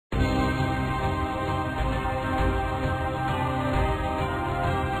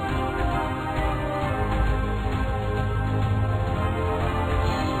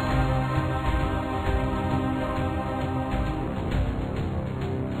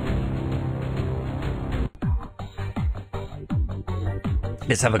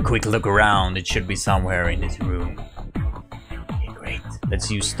Let's have a quick look around. It should be somewhere in this room. Okay, great. Let's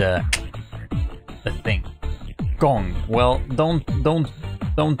use the thing. Gong. Well, don't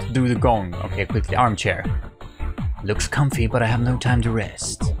do the gong. Okay, quickly. Armchair. Looks comfy, but I have no time to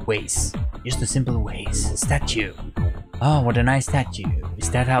rest. Vase. Just a simple vase. Statue. Oh, what a nice statue. Is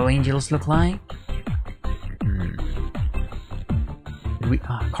that how angels look like?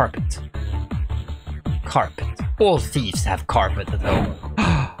 Carpet. Carpet. All thieves have carpet at home.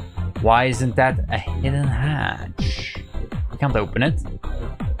 Why isn't that a hidden hatch? I can't open it.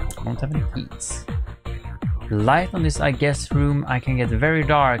 I don't have any keys. The light on this, I guess, room, I can get very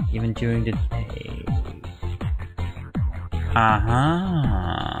dark even during the day.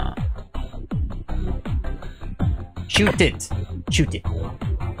 Uh-huh. Shoot it! Shoot it.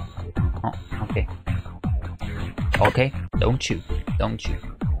 Oh, okay. Okay, don't shoot. Don't shoot.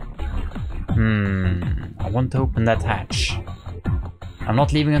 I want to open that hatch. I'm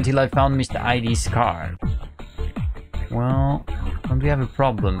not leaving until I found Mr. ID's card. Well, don't we have a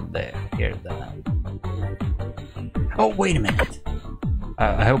problem there here then? Oh, wait a minute.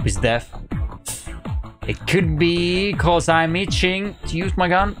 I hope he's deaf. It could be cause I'm itching to use my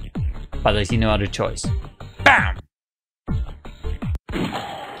gun, but I see no other choice. BAM!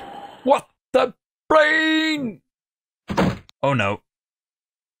 What the brain? Oh no.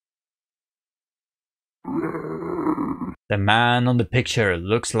 The man on the picture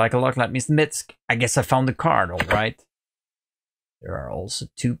looks like a lot like Mr. Mitsk. I guess I found the card, alright. There are also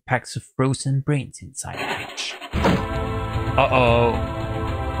 2 packs of frozen brains inside the hatch. Uh-oh.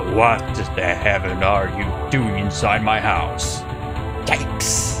 What the heaven are you doing inside my house?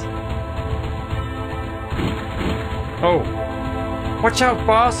 Yikes. Oh. Watch out,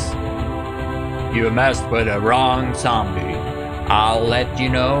 boss. You messed with the wrong zombie. I'll let you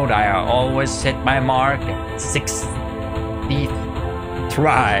know that I always hit my mark at 6 feet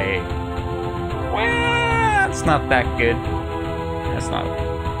try. Well, that's not that good. That's not...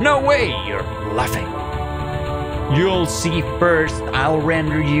 No way, you're bluffing. You'll see first. I'll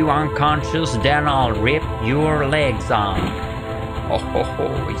render you unconscious, then I'll rip your legs off.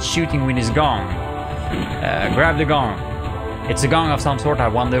 Oh, he's shooting with his gong. Grab the gong. It's a gong of some sort. I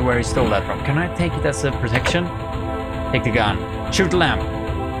wonder where he stole that from. Can I take it as a protection? Take the gun. Shoot the lamp.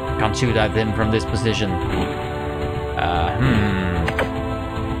 Can't shoot that in from this position.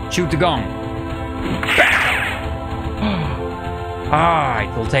 Shoot the gong.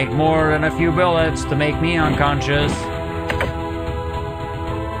 It will take more than a few bullets to make me unconscious.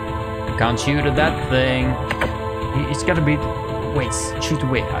 Can't shoot at that thing. It's gotta be... Wait, shoot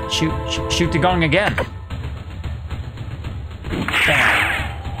away. Shoot the gong again.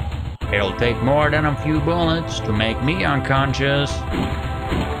 It'll take more than a few bullets to make me unconscious.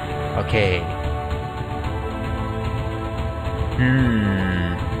 Okay.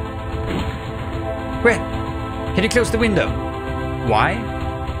 Wait, can you close the window? Why?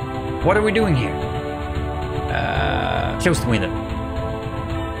 What are we doing here? Close the window.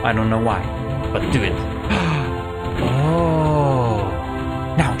 I don't know why, but do it. Oh.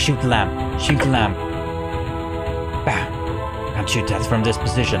 Now shoot the lamp. Shoot the lamp. Bam. Can't shoot that from this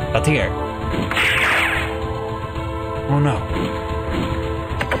position, but here. Oh no.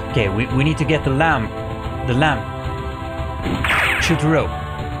 Okay, we need to get the lamp. The lamp. Shoot the rope.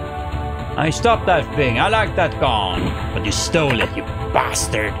 I stopped that thing. I like that gun. But you stole it, you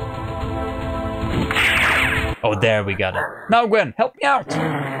bastard. Oh, there we got it. Now, Gwen, help me out.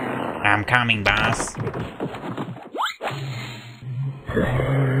 I'm coming, boss.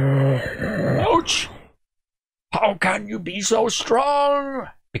 Ouch. How can you be so strong?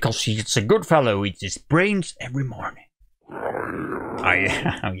 Because he's a good fellow who eats his brains every morning. Oh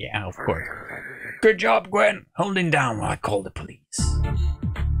yeah, of course. Good job, Gwen. Holding down while I call the police.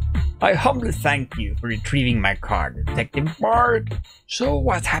 I humbly thank you for retrieving my card, Detective Margh. So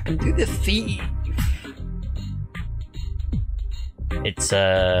what happened to the thief?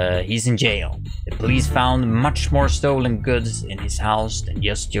 He's in jail. The police found much more stolen goods in his house than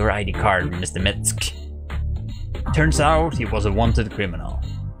just your ID card, Mr. Mitsk. Turns out he was a wanted criminal.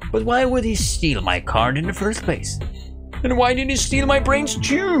 But why would he steal my card in the first place? And why did he steal my brains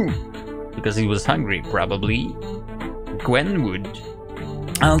too? Because he was hungry, probably. Gwen would.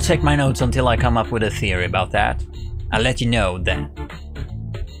 I'll check my notes until I come up with a theory about that. I'll let you know then.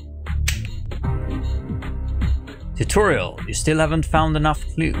 Tutorial. You still haven't found enough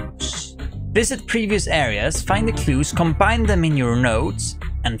clues. Visit previous areas, find the clues, combine them in your notes,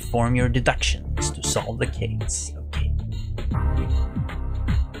 and form your deductions to solve the case. Okay.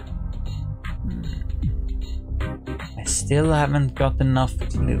 I still haven't got enough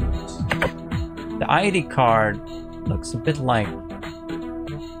clues. The ID card looks a bit like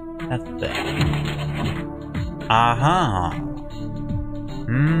That's it. Aha.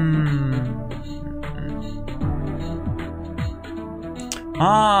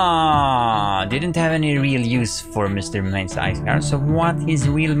 Didn't have any real use for Mr. Main's ice card. So what his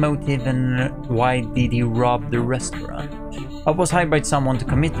real motive and why did he rob the restaurant? I was hired by someone to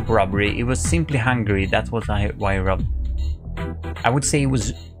commit the robbery. He was simply hungry. That was why he robbed. I would say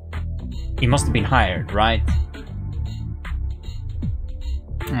he must have been hired, right?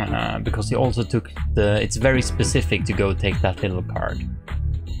 Because he also took it's very specific to go take that little card.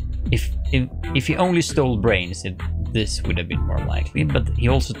 If he only stole brains, this would have been more likely, but he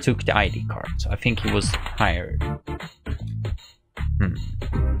also took the ID card, so I think he was hired.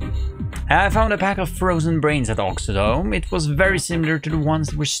 I found a pack of frozen brains at Oxford home. It was very similar to the ones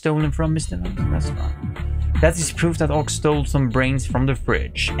that were stolen from Mr. Man's restaurant. That is proof that Ox stole some brains from the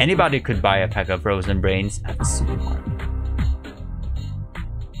fridge. Anybody could buy a pack of frozen brains at the supermarket.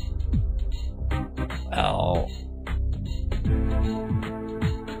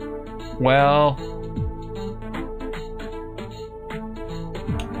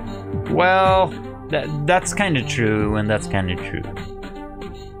 Well, that's kind of true, and that's kind of true.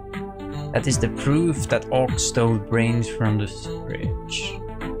 That is the proof that Ox stole brains from the fridge.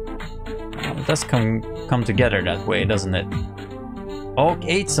 It does come together that way, doesn't it? Ox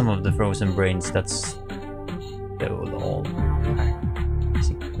ate some of the frozen brains that stole all.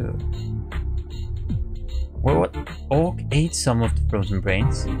 Well, what? Ox ate some of the frozen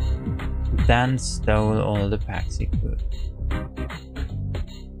brains, then stole all the packs he could.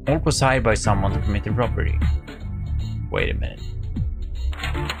 Ox was hired by someone to commit a robbery. Wait a minute.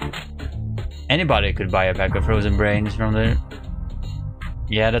 Anybody could buy a pack of frozen brains from there.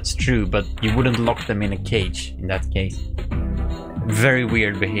 Yeah, that's true, but you wouldn't lock them in a cage in that case. Very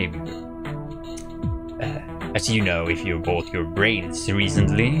weird behavior. As you know, if you bought your brains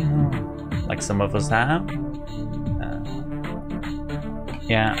recently, like some of us have,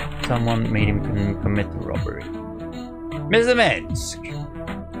 yeah, someone made him commit the robbery. Mr. Minsk,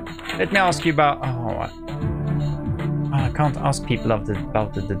 let me ask you about... I can't ask people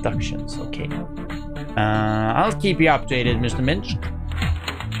about the deductions, okay. I'll keep you updated, Mr. Minsk.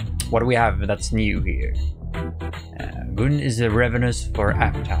 What do we have that's new here? Gun is a ravenous for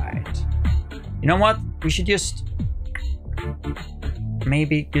appetite. You know what? We should just...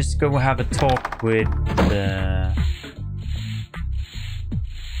 maybe just go have a talk with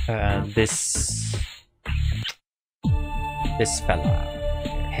this fella.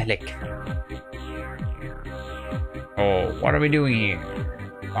 Helic. Oh, what are we doing here,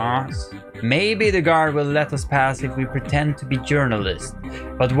 boss? Maybe the guard will let us pass if we pretend to be journalists.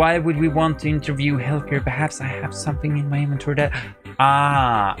 But why would we want to interview healthcare? Perhaps I have something in my inventory that...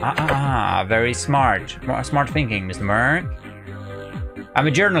 very smart. Smart thinking, Mr. Margh. I'm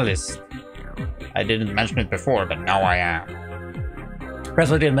a journalist. I didn't mention it before, but now I am.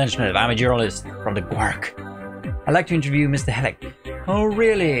 Presley didn't mention it. I'm a journalist from the Guark. I'd like to interview Mr. Helic. Oh,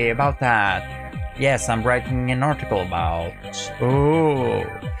 really? About that? Yes, I'm writing an article about... Oh,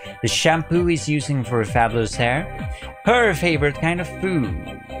 the shampoo he's using for fabulous hair. Her favorite kind of food.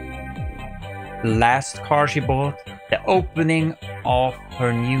 The last car she bought. The opening of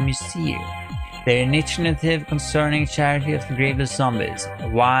her new museum. The initiative concerning charity of the graveless zombies.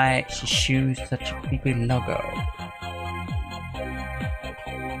 Why she choose such a creepy logo.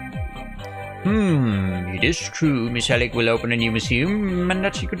 It is true Miss Helic will open a new museum and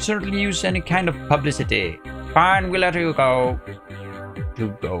that she could certainly use any kind of publicity. Fine, we'll let you go. To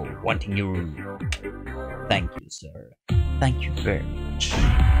go, wanting your room. Thank you, sir. Thank you very much.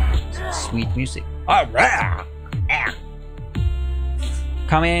 Sweet music. Alright!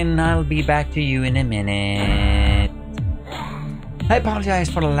 Come in, I'll be back to you in a minute. I apologize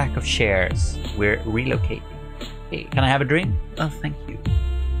for the lack of chairs. We're relocating. Hey, can I have a drink? Oh, thank you.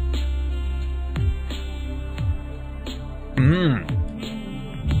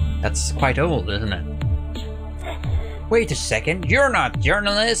 That's quite old, isn't it? Wait a second, you're not a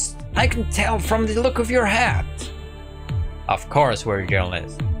journalist. I can tell from the look of your hat. Of course we're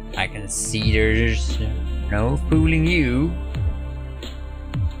journalists. I can see there's no fooling you.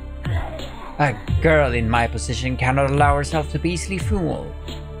 A girl in my position cannot allow herself to be easily fooled.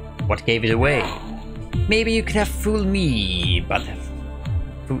 What gave it away? Maybe you could have fooled me, but...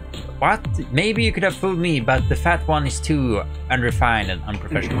 What? Maybe you could have fooled me, but the fat one is too unrefined and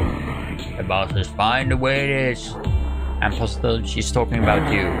unprofessional. The boss is fine the way it is. I'm positive she's talking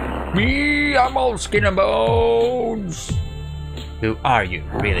about you. Me? I'm all skin and bones. Who are you,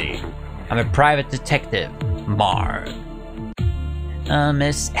 really? I'm a private detective, Margh.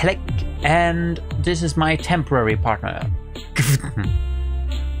 Miss Helic, and this is my temporary partner.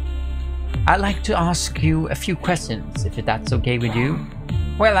 I'd like to ask you a few questions, if that's okay with you.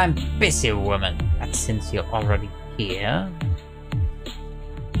 Well, I'm busy, woman, but since you're already here...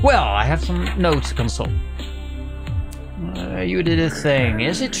 Well, I have some notes to consult. You did a thing.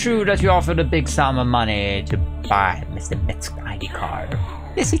 Is it true that you offered a big sum of money to buy Mr. Mitz's ID card?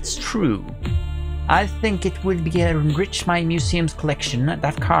 Yes, it's true. I think it would be enrich my museum's collection.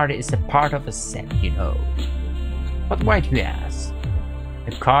 That card is a part of a set, you know. But why do you ask?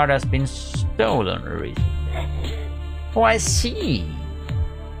 The card has been stolen recently. Oh, I see.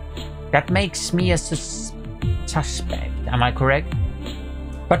 That makes me a suspect. Am I correct?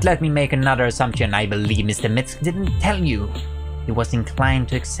 But let me make another assumption. I believe Mr. Mitz didn't tell you. He was inclined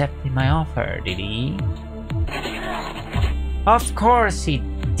to accept my offer, did he? Of course he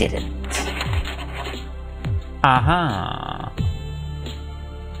didn't. Aha.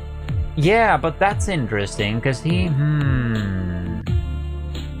 Yeah, but that's interesting, because he...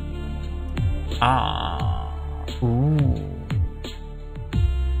 Ooh.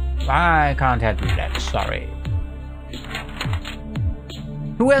 I can't help you with that, sorry.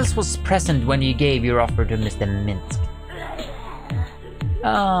 Who else was present when you gave your offer to Mr. Minsk?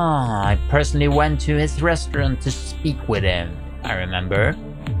 I personally went to his restaurant to speak with him, I remember.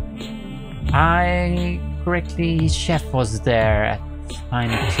 Correctly, his chef was there at the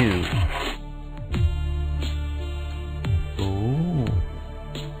time too. Ooh.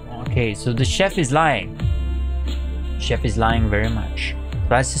 Okay, so the chef is lying. Chef is lying very much.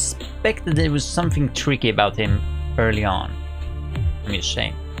 So I suspect that there was something tricky about him early on. I'm just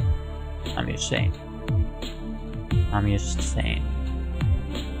saying.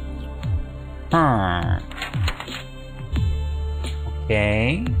 Huh.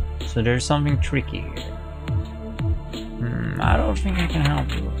 Okay. So there's something tricky here. I don't think I can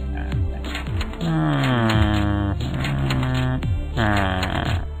help you with that.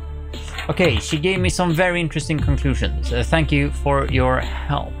 Okay, she gave me some very interesting conclusions. Thank you for your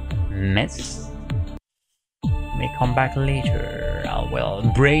help, miss. May come back later. Well,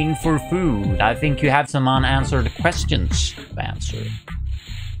 brain for food. I think you have some unanswered questions to answer.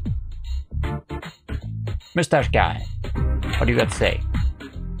 Mustache guy, what do you got to say?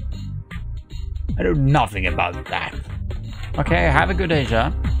 I know nothing about that. Okay, have a good day,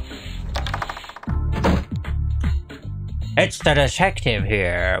 sir. It's the detective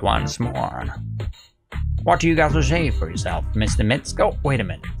here once more. What do you got to say for yourself, Mr. Mitz? Oh, wait a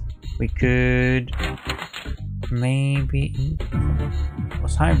minute. We could... maybe...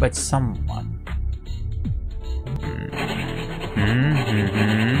 was hired by someone.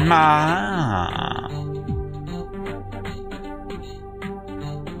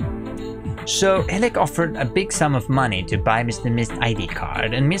 So, Helek offered a big sum of money to buy Mr. Mist's ID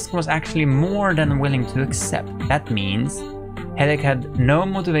card, and Misk was actually more than willing to accept. That means Helek had no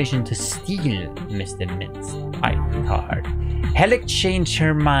motivation to steal Mr. Mist's ID card. Helek changed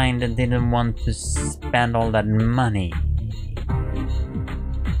her mind and didn't want to spend all that money.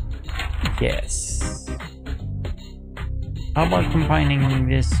 Yes. How about combining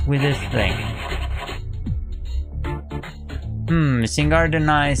this with this thing? Singar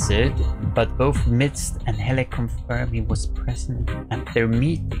denies it, but both Mitz and Helek confirm he was present at their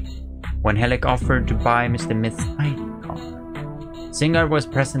meeting when Helek offered to buy Mr. Mitz's ID card. Singar was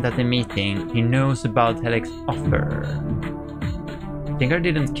present at the meeting. He knows about Helek's offer. Singar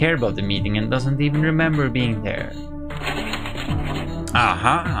didn't care about the meeting and doesn't even remember being there.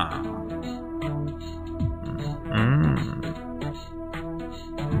 Aha!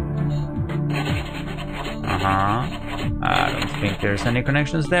 I don't think there's any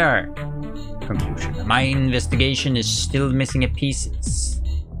connections there. Conclusion. My investigation is still missing a pieces.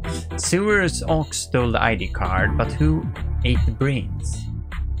 Sewer's Ox stole the ID card, but who ate the brains?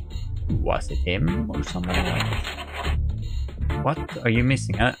 Was it him or someone else? What are you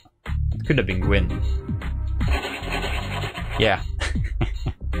missing? It could have been Gwyn. Yeah.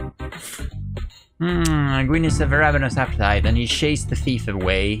 Gwyn is a ravenous appetite, and he chased the thief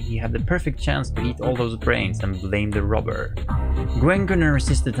away. He had the perfect chance to eat all those brains and blame the robber. Gwen couldn't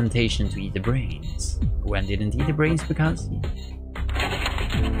resist the temptation to eat the brains. Gwen didn't eat the brains because...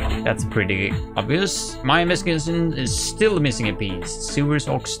 That's pretty obvious. My investigation is still missing a piece. Sewer's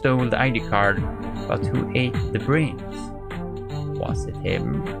Ox stole the ID card, but who ate the brains? Was it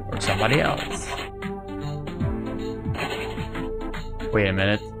him or somebody else? Wait a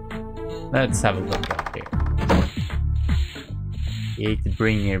minute. Let's have a look up here. He ate the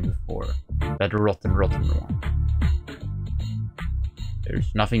brain here before. That rotten one.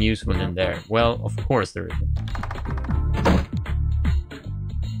 There's nothing useful in there. Well, of course there isn't.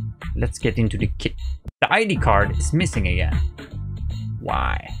 Let's get into the kit. The ID card is missing again.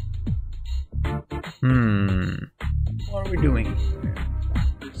 Why? What are we doing?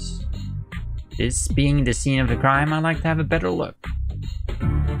 This being the scene of the crime, I'd like to have a better look.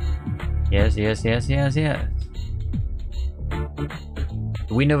 Yes. The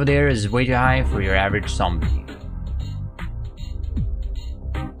window over there is way too high for your average zombie.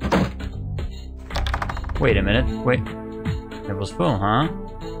 Wait a minute, wait. It was full, huh?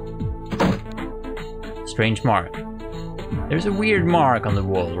 Strange mark. There's a weird mark on the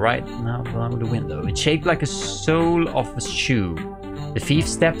wall right now below the window. It's shaped like a sole of a shoe. The thief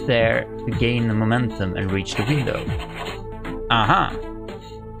stepped there to gain the momentum and reach the window. Aha!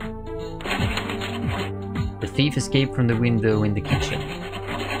 The thief escaped from the window in the kitchen.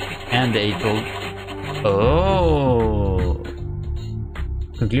 And the April... Oh!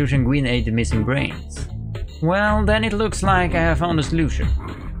 Conclusion: Gwyn ate the missing brains. Well, then it looks like I have found a solution.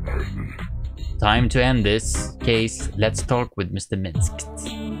 Time to end this case. Let's talk with Mr. Minsk.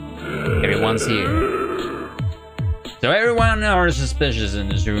 Everyone's here. So everyone are suspicious in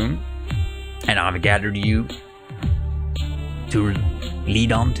this room. And I've gathered you to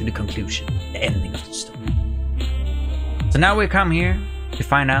lead on to the conclusion, the ending of the story. So now we come here to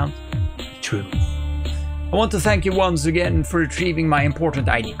find out the truth. I want to thank you once again for retrieving my important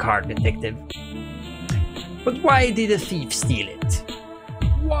ID card, detective. But why did the thief steal it?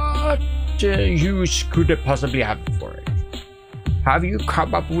 What use could it possibly have for it? Have you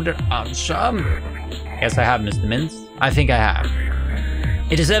come up with an answer? Yes, I have, Mr. Mintz. I think I have.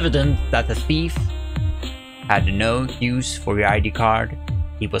 It is evident that the thief had no use for your ID card.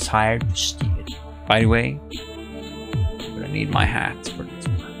 He was hired to steal it. By the way, I'm gonna need my hat for this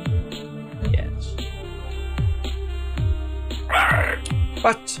one. Yes.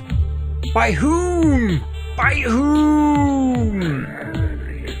 But by whom? By whom?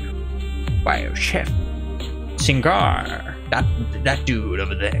 By your chef, Singar, that dude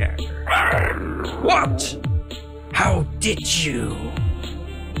over there. What? How did you?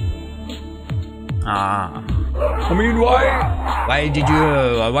 I mean, why did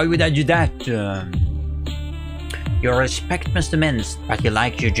you? Why would I do that? You respect Mr. Mintz, but you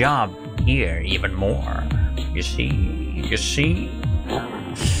like your job here even more. You see.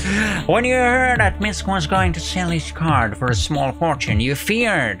 When you heard that Minsk was going to sell his card for a small fortune, you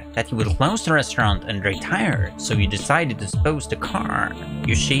feared that he would close the restaurant and retire, so you decided to dispose the card.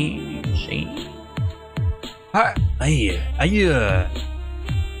 You see.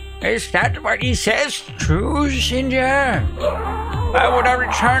 Is that what he says? True, Sinja? I would have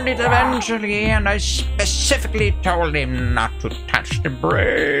returned it eventually, and I specifically told him not to touch the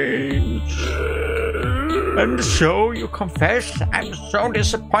brains. And so you confess? I'm so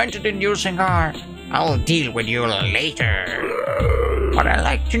disappointed in you, Singar. I'll deal with you later. But I'd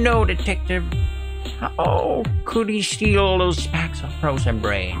like to know, detective, how could he steal those packs of frozen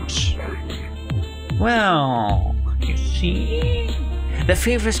brains? Well, you see, the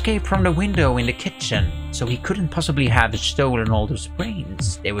thief escaped from the window in the kitchen, so he couldn't possibly have stolen all those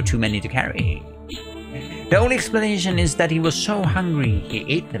brains. There were too many to carry. The only explanation is that he was so hungry he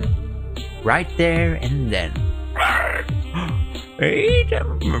ate them. Right there and then. Ate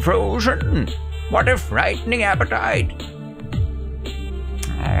them frozen? What a frightening appetite!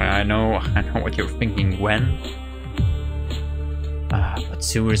 Oh, I know what you're thinking, Gwen. But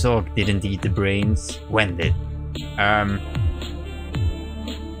Sewer's Orc didn't eat the brains. Gwen did.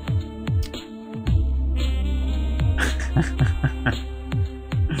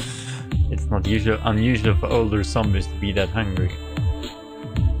 It's not unusual for older zombies to be that hungry.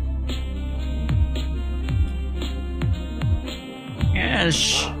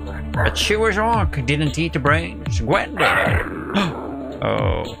 Yes, but Sewer's Orc didn't eat the brains. Gwen did.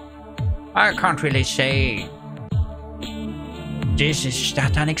 Oh, I can't really say. This is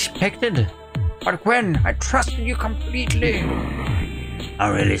that unexpected. But Gwen, I trusted you completely.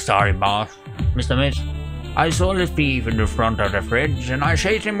 I'm really sorry, boss. Mr. Mitch, I saw the thief in the front of the fridge and I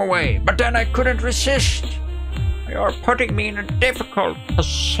chased him away, but then I couldn't resist. You're putting me in a difficult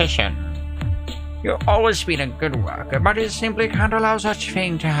position. You've always been a good worker, but you simply can't allow such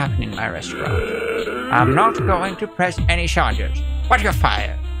thing to happen in my restaurant. I'm not going to press any charges, but you're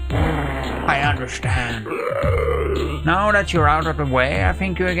fired. I understand. Now that you're out of the way, I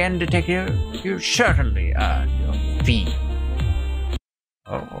think you again, detective. You certainly earned your fee.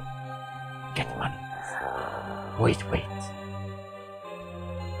 Oh, get money. Wait.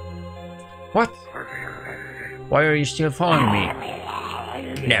 What? Why are you still following me?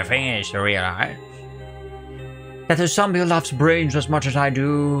 The thing is to realize that a zombie who loves brains as much as I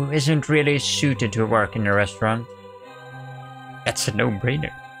do isn't really suited to work in a restaurant. That's a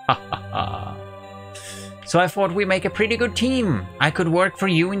no-brainer. So I thought we make a pretty good team. I could work for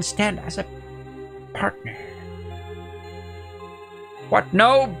you instead as a partner. What?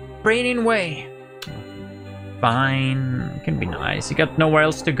 No, braining way. Fine, can be nice. You got nowhere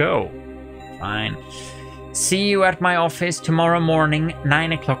else to go. Fine. See you at my office tomorrow morning,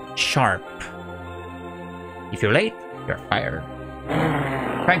 9 o'clock sharp. If you're late, you're fired.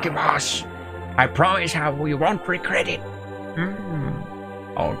 Thank you, boss. I promise we won't regret it.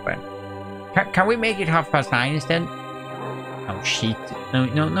 Oh, but can we make it 9:30 instead? No cheat.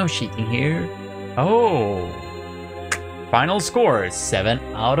 No cheating here. Oh. Final score, 7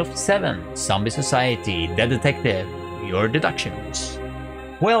 out of 7. Zombie Society, Dead Detective, your deductions.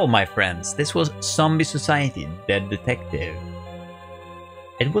 Well, my friends, this was Zombie Society, Dead Detective.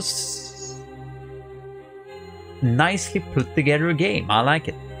 It was nicely put together game. I like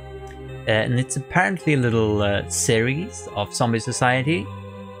it. And it's apparently a little series of Zombie Society.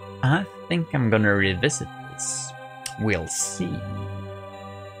 I think I'm gonna revisit this. We'll see.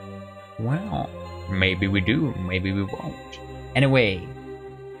 Well, maybe we do, maybe we won't. Anyway,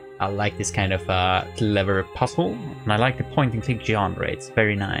 I like this kind of clever puzzle, and I like the point-and-click genre. It's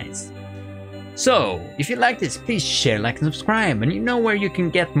very nice. So, if you like this, please share, like, and subscribe, and you know where you can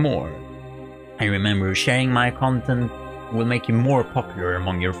get more. And remember, sharing my content will make you more popular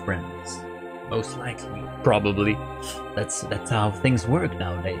among your friends. Most likely, probably. That's how things work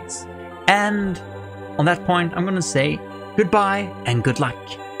nowadays. And on that point, I'm gonna say goodbye and good luck,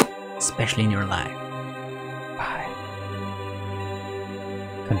 especially in your life. Bye.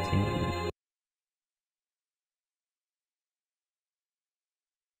 Continue.